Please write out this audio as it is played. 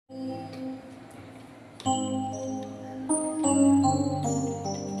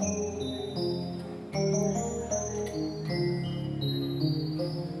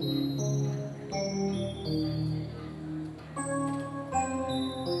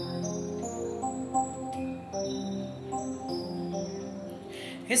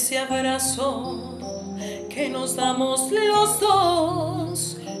Ese abrazo que nos damos los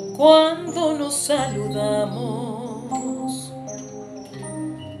dos cuando nos saludamos,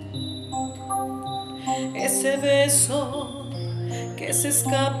 ese beso que se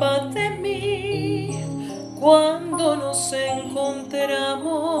escapa de mí cuando nos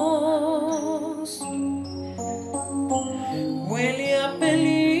encontramos, huele a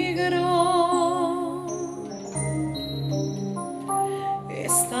peligro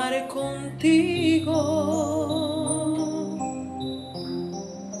estar contigo.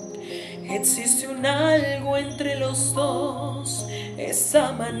 Existe un algo entre los dos,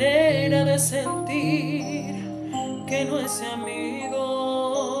 esa manera de sentir que no es de amigos.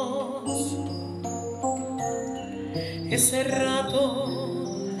 Ese rato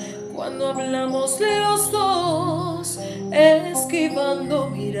cuando hablamos los dos, esquivando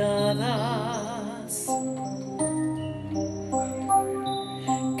miradas,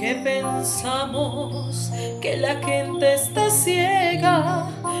 que pensamos que la gente está ciega,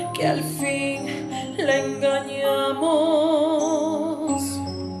 que al fin la engañamos.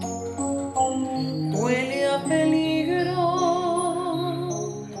 Huele a peligro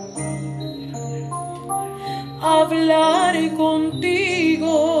hablar contigo,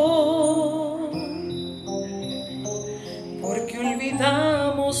 porque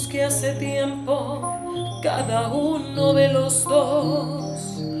olvidamos que hace tiempo cada uno de los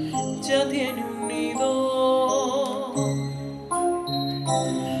dos ya tiene un nido.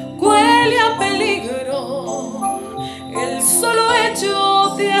 Huele a peligro el solo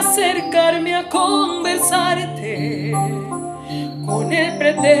hecho de acercarme a conversarte, con el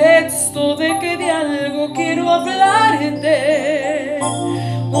pretexto de que de algo quiero hablarte.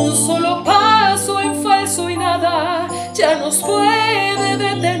 Un solo paso en falso y nada ya nos puede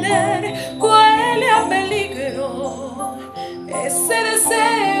detener. Huele a peligro ese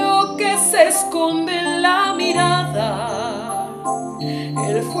deseo que se esconde en la mirada,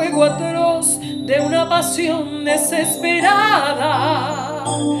 el fuego atroz de una pasión desesperada,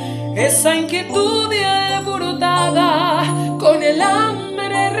 esa inquietud y alborotada con el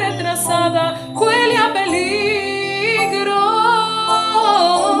hambre retrasada. Huele a peligro.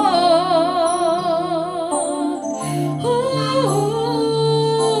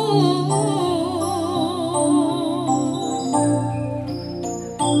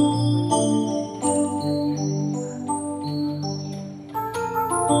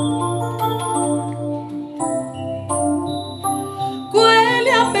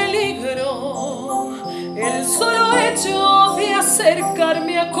 Huele a peligro el solo hecho de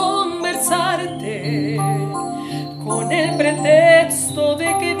acercarme a conversarte, con el pretexto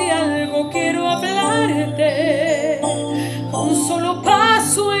de que de algo quiero hablarte. Un solo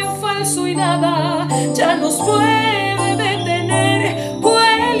paso en falso y nada ya nos puede detener.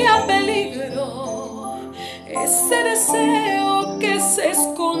 Huele a peligro ese deseo que se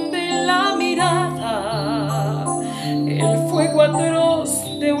esconde en la mirada, el fuego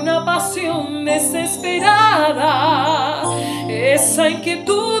atroz de una pasión desesperada, esa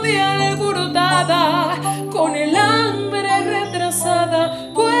inquietud y alborotada